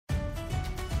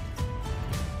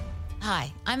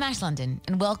Hi, I'm Ash London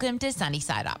and welcome to Sunny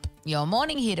Side Up, your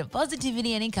morning hit of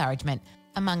positivity and encouragement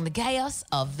among the chaos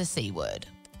of the C word.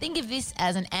 Think of this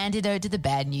as an antidote to the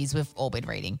bad news we've all been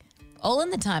reading, all in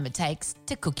the time it takes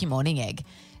to cook your morning egg.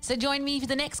 So join me for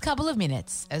the next couple of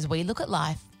minutes as we look at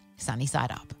life sunny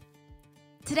side up.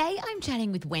 Today I'm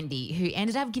chatting with Wendy, who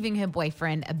ended up giving her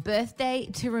boyfriend a birthday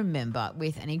to remember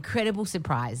with an incredible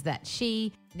surprise that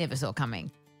she never saw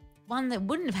coming. One that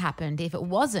wouldn't have happened if it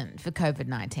wasn't for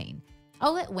COVID-19.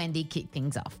 I'll let Wendy kick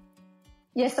things off.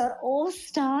 Yes, so it all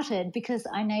started because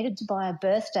I needed to buy a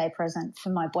birthday present for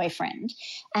my boyfriend,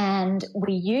 and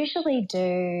we usually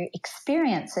do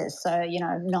experiences, so,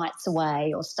 nights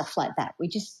away or stuff like that. We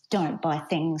just don't buy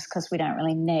things because we don't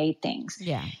really need things.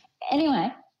 Yeah.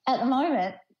 Anyway, at the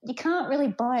moment, you can't really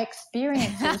buy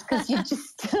experiences because you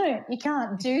just don't. You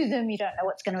can't do them. You don't know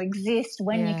what's going to exist,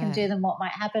 when you can do them, what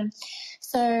might happen.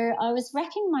 So I was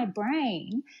racking my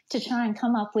brain to try and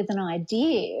come up with an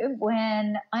idea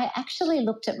when I actually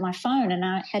looked at my phone and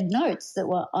I had notes that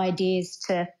were ideas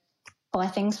to buy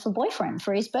things for boyfriend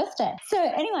for his birthday. So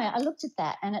anyway, I looked at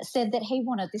that and it said that he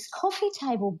wanted this coffee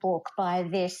table book by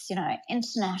this,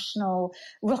 international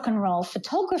rock and roll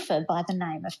photographer by the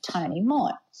name of Tony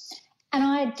Mott. And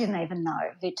I didn't even know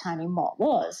who Tony Mott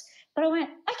was. But I went,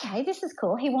 okay, this is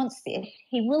cool. He wants this.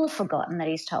 He will have forgotten that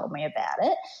he's told me about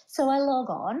it. So I log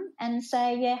on and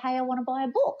say, hey, I want to buy a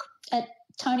book at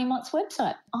Tony Mott's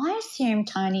website. I assume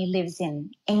Tony lives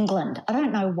in England. I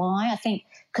don't know why. I think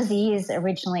because he is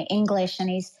originally English and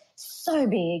he's so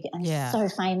big and so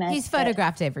famous. He's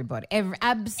photographed everybody,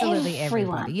 absolutely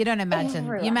everybody. You don't imagine,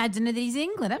 you imagine that he's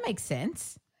England. That makes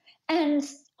sense. And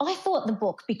I thought the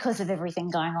book, because of everything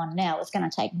going on now, was going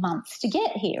to take months to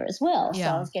get here as well.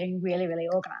 Yeah. So I was getting really, really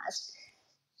organised.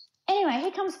 Anyway, he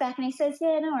comes back and he says,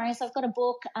 no worries, I've got a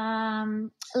book.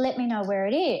 Let me know where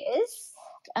it is.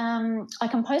 I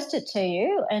can post it to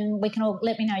you and we can all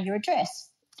let me know your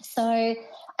address. So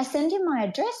I send him my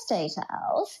address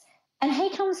details and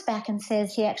he comes back and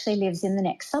says he actually lives in the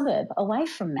next suburb away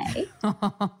from me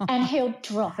and he'll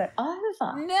drop it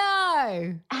over. No.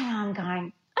 And I'm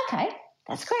going, okay,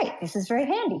 that's great. This is very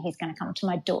handy. He's going to come to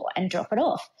my door and drop it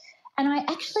off. And I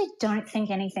actually don't think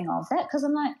anything of that because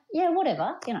I'm like, yeah,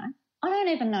 whatever, I don't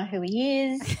even know who he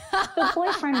is. The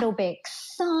boyfriend will be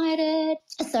excited.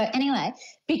 So anyway,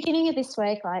 beginning of this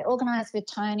week, I organised with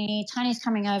Tony. Tony's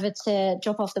coming over to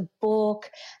drop off the book.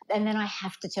 And then I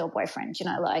have to tell boyfriend,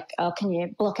 can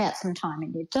you block out some time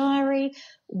in your diary?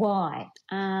 Why?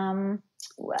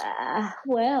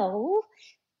 Well,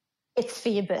 it's for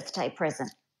your birthday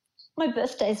present. My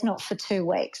birthday's not for 2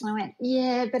 weeks. And I went,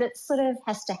 yeah, but it sort of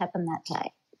has to happen that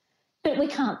day. But we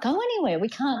can't go anywhere. We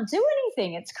can't do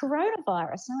anything. It's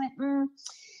coronavirus. And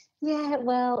I went,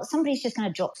 well, somebody's just going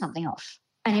to drop something off.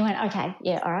 And he went, okay,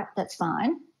 yeah, all right, that's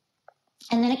fine.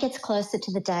 And then it gets closer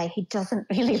to the day. He doesn't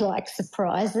really like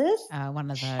surprises. One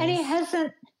of those. And he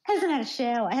hasn't had a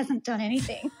shower, hasn't done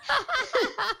anything.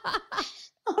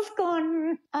 I've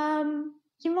gone,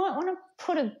 you might want to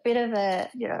put a bit of a,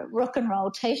 rock and roll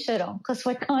T-shirt on because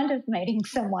we're kind of meeting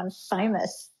someone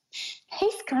famous.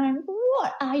 He's going,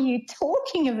 what are you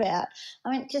talking about?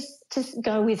 I mean, just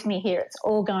go with me here. It's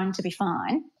all going to be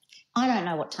fine. I don't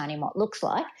know what Tony Mott looks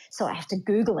like, so I have to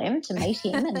Google him to meet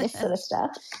him and this sort of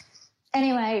stuff.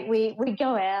 Anyway, we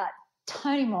go out.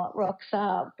 Tony Mott rocks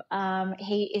up.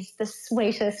 He is the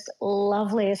sweetest,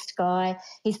 loveliest guy.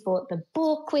 He's brought the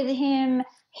book with him.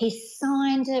 He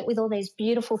signed it with all these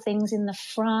beautiful things in the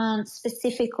front,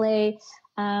 specifically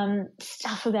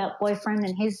stuff about boyfriend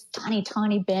and his tiny,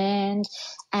 tiny band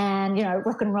and,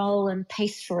 rock and roll and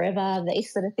peace forever,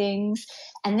 these sort of things.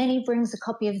 And then he brings a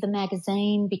copy of the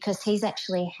magazine because he's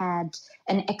actually had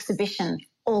an exhibition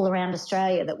all around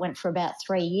Australia that went for about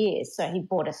 3 years. So he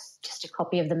bought us just a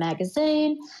copy of the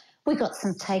magazine. We got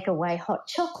some takeaway hot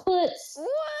chocolates.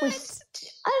 What?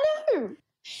 I know.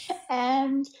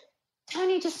 And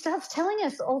Tony just starts telling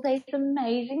us all these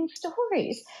amazing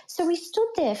stories. So we stood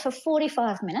there for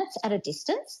 45 minutes at a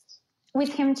distance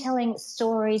with him telling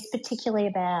stories, particularly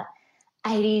about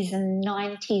 80s and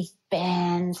 90s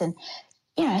bands and,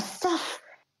 stuff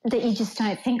that you just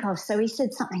don't think of. So he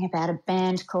said something about a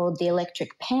band called the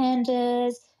Electric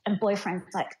Pandas, and boyfriend's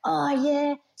like, oh,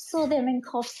 yeah, saw them in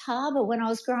Coffs Harbour when I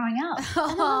was growing up.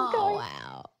 And I'm going,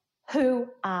 wow. Who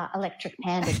are Electric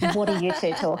Pandas? What are you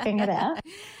two talking about?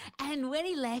 And when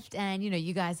he left and,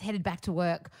 you guys headed back to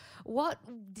work, what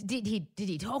did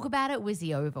he talk about it? Was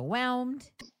he overwhelmed?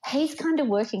 He's kind of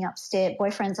working upstairs,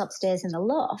 boyfriend's upstairs in the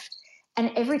loft,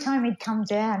 and every time he'd come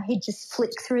down, he'd just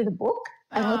flick through the book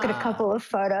and look at a couple of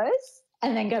photos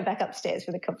and then go back upstairs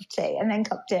with a cup of tea and then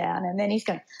come down, and then he's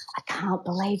going, I can't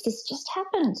believe this just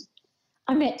happened.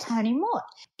 I met Tony Mott.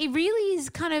 It really is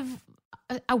kind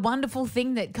of a wonderful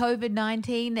thing that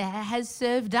COVID-19 has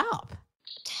served up.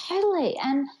 Totally.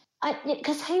 And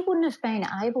because he wouldn't have been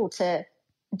able to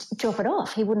drop it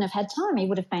off. He wouldn't have had time. He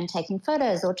would have been taking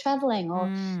photos or travelling or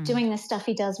doing the stuff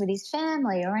he does with his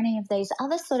family or any of these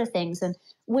other sort of things. And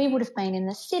we would have been in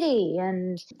the city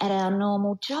and at our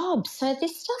normal jobs. So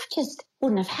this stuff just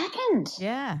wouldn't have happened.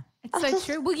 Yeah, it's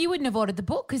true. Well, you wouldn't have ordered the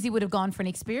book because you would have gone for an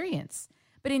experience.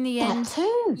 But in the end,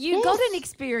 you got an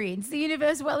experience. The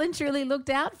universe well and truly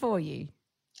looked out for you.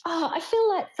 Oh, I feel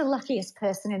like the luckiest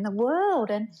person in the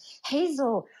world. And he's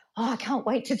all, I can't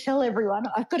wait to tell everyone.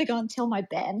 I've got to go and tell my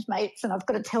bandmates and I've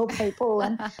got to tell people.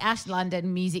 And Ash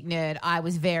London, music nerd, I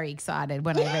was very excited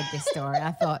when I read this story.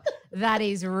 I thought that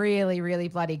is really, really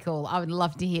bloody cool. I would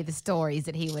love to hear the stories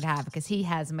that he would have because he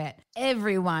has met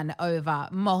everyone over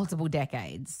multiple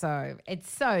decades. So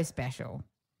it's so special.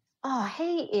 Oh,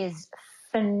 he is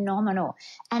phenomenal.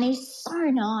 And he's so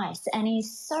nice and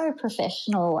he's so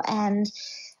professional and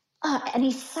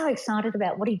he's so excited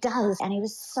about what he does and he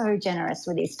was so generous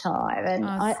with his time. And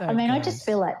I just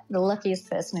feel like the luckiest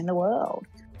person in the world.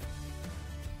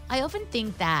 I often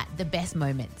think that the best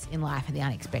moments in life are the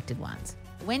unexpected ones.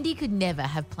 Wendy could never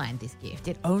have planned this gift.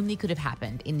 It only could have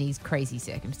happened in these crazy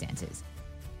circumstances.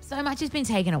 So much has been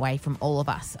taken away from all of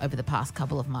us over the past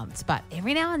couple of months, but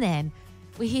every now and then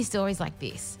we hear stories like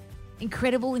this.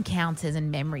 Incredible encounters and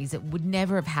memories that would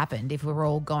never have happened if we were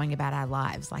all going about our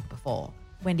lives like before.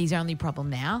 Wendy's only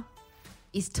problem now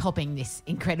is topping this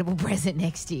incredible present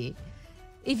next year.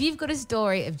 If you've got a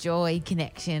story of joy,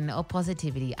 connection, or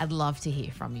positivity, I'd love to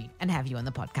hear from you and have you on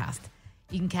the podcast.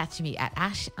 You can catch me at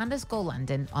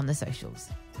Ash_London on the socials.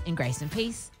 In grace and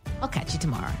peace, I'll catch you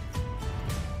tomorrow.